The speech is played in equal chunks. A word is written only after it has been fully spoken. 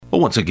Well,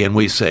 once again,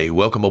 we say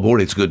welcome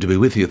aboard. It's good to be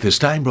with you at this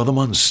time. Brother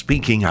Munn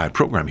speaking. Our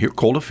program here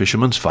called A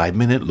Fisherman's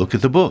 5-Minute Look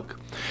at the Book.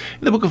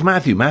 In the book of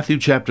Matthew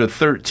chapter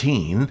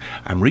 13,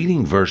 I'm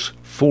reading verse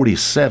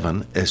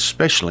 47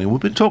 especially. We've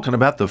been talking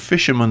about the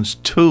fisherman's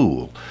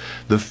tool.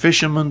 The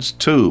fisherman's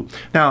tool.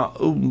 Now,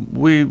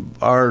 we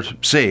are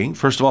saying,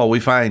 first of all, we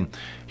find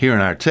here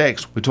in our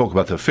text, we talk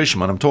about the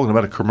fisherman. I'm talking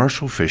about a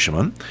commercial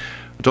fisherman.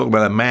 I'm talking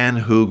about a man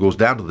who goes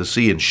down to the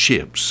sea in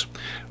ships.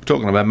 We're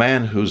talking about a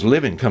man whose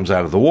living comes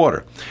out of the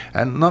water,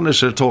 and not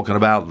necessarily talking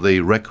about the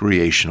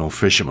recreational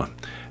fisherman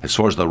as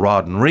far as the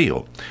rod and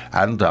reel.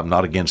 And I'm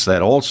not against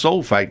that also.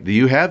 In fact, do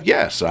you have?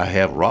 Yes, I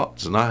have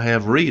rods and I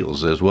have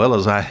reels, as well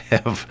as I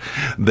have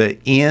the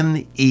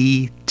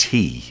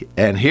N-E-T.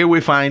 And here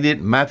we find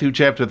it, Matthew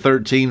chapter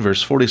 13,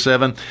 verse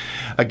 47.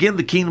 Again,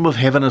 the kingdom of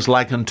heaven is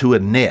like unto a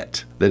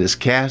net that is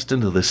cast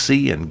into the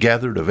sea and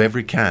gathered of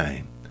every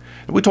kind.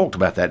 And we talked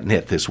about that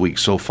net this week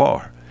so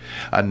far.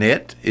 A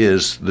net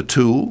is the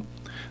tool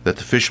that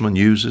the fisherman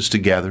uses to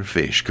gather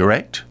fish,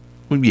 correct?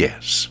 Well,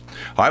 yes.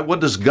 All right, what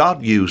does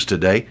God use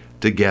today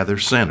to gather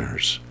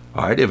sinners?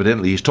 All right,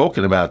 evidently he's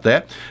talking about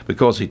that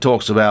because he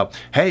talks about,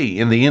 hey,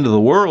 in the end of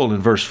the world, in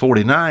verse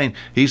 49,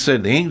 he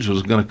said the angel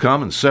is going to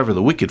come and sever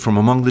the wicked from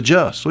among the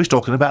just. So he's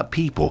talking about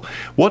people.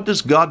 What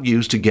does God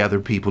use to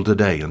gather people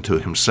today unto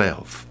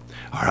himself?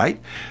 All right,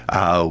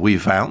 we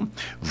found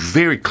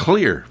very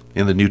clear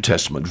in the New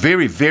Testament,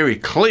 very, very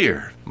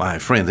clear, my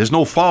friend. There's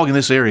no fog in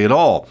this area at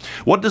all.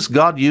 What does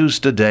God use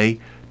today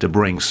to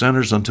bring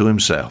sinners unto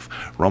himself?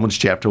 Romans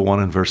chapter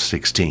 1 and verse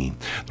 16.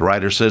 The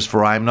writer says,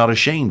 for I am not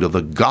ashamed of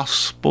the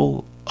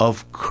gospel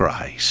of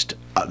Christ.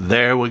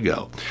 There we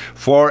go.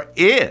 For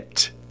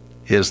it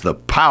is the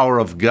power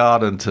of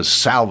God unto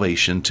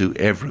salvation to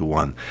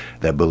everyone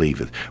that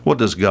believeth. What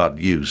does God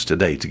use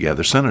today to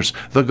gather sinners?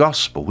 The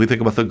gospel. We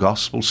think about the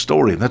gospel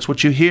story, and that's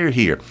what you hear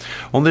here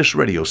on this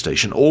radio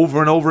station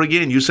over and over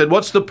again. You said,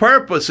 what's the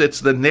purpose?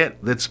 It's the net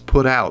that's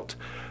put out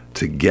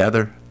to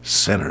gather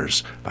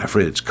sinners. My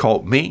friend, it's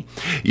caught me.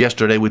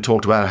 Yesterday we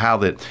talked about how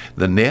that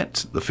the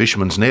net, the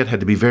fisherman's net, had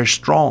to be very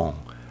strong.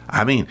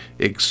 I mean,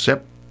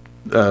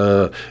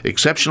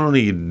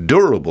 exceptionally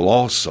durable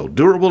also.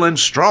 Durable and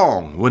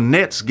strong. When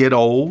nets get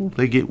old,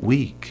 they get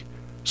weak.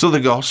 So the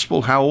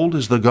gospel, how old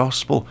is the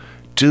gospel?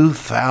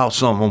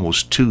 2,000,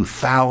 almost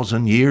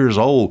 2,000 years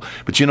old.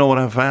 But you know what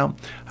I found?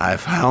 I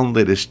found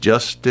that it's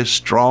just as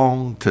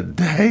strong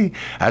today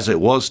as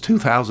it was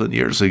 2,000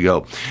 years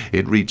ago.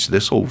 It reached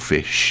this old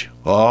fish.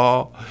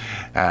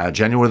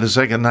 January the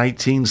 2nd,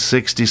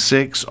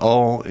 1966,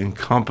 all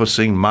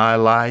encompassing my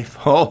life.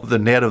 The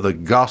net of the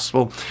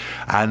gospel.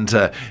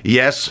 And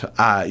yes,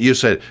 you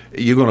said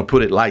you're going to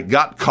put it like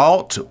got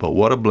caught, but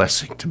what a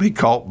blessing to be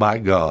caught by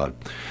God.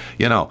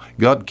 You know,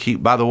 God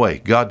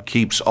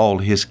keeps all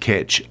his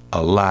catch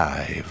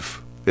alive.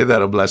 Isn't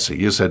that a blessing?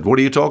 You said, what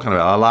are you talking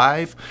about?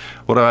 Alive?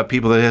 What about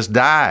people that has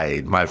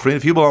died? My friend,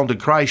 if you belong to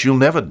Christ, you'll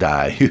never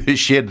die. You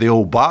shed the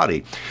old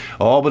body.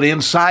 But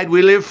inside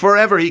we live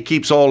forever. He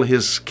keeps all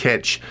his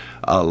catch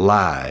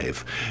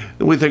alive.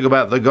 When we think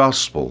about the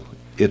gospel,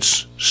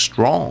 it's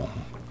strong,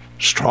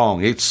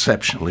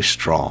 exceptionally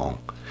strong.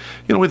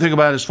 You know, we think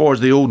about it as far as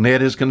the old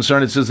net is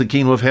concerned. It says the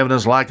kingdom of heaven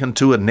is like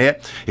unto a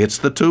net. It's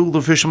the tool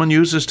the fisherman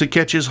uses to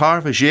catch his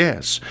harvest,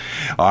 yes.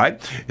 All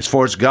right, as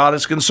far as God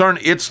is concerned,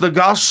 it's the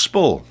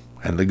gospel.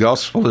 And the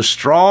gospel is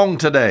strong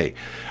today.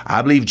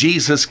 I believe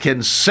Jesus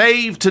can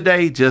save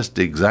today just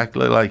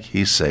exactly like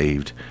he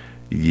saved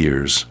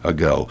years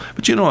ago.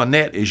 But you know, a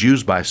net is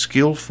used by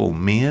skillful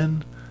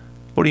men.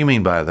 What do you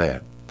mean by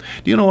that?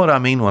 Do you know what I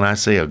mean when I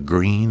say a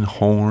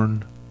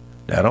greenhorn?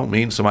 I don't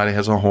mean somebody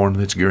has a horn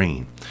that's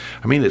green.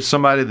 I mean it's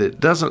somebody that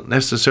doesn't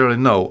necessarily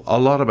know a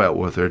lot about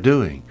what they're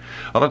doing.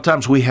 A lot of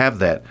times we have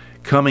that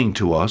coming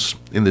to us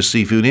in the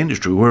seafood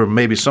industry where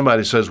maybe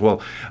somebody says, well,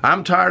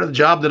 I'm tired of the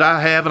job that I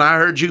have, and I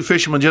heard you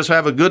fishermen just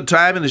have a good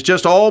time and it's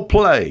just all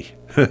play.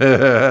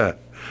 I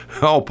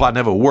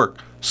never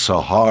worked so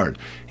hard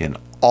in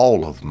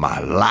all of my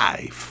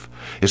life.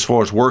 As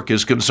far as work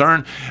is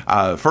concerned,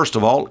 first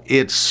of all,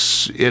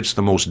 it's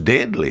the most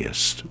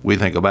deadliest. We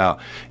think about,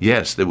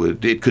 yes,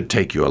 it could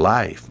take your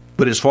life.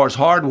 But as far as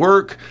hard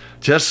work,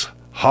 just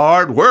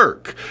hard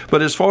work.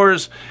 But as far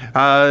as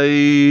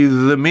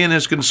the men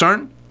is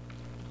concerned,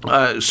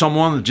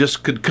 someone that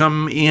just could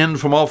come in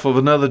from off of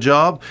another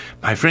job,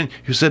 my friend,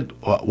 you said,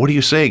 what are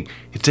you saying?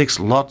 It takes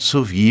lots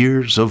of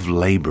years of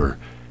labor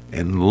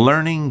and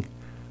learning,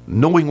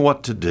 knowing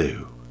what to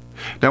do.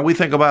 Now, we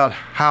think about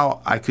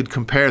how I could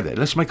compare that.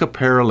 Let's make a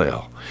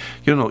parallel.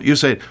 You know, you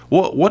say,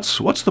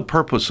 what's the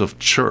purpose of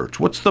church?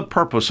 What's the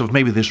purpose of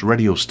maybe this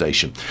radio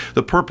station?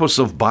 The purpose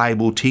of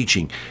Bible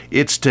teaching?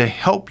 It's to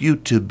help you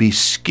to be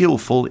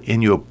skillful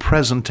in your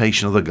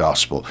presentation of the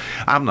gospel.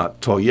 I'm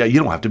not telling you, you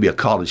don't have to be a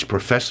college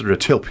professor to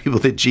tell people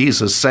that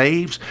Jesus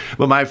saves.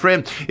 But my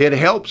friend, it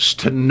helps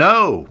to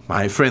know,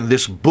 my friend,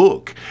 this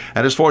book.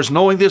 And as far as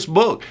knowing this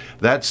book,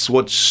 that's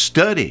what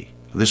study.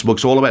 This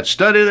book's all about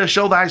study to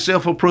show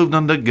thyself approved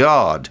unto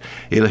God.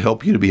 It'll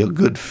help you to be a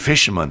good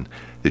fisherman,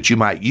 that you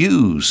might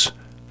use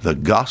the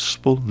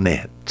gospel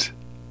net.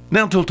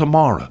 Now till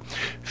tomorrow,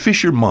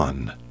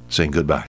 Fisherman saying goodbye.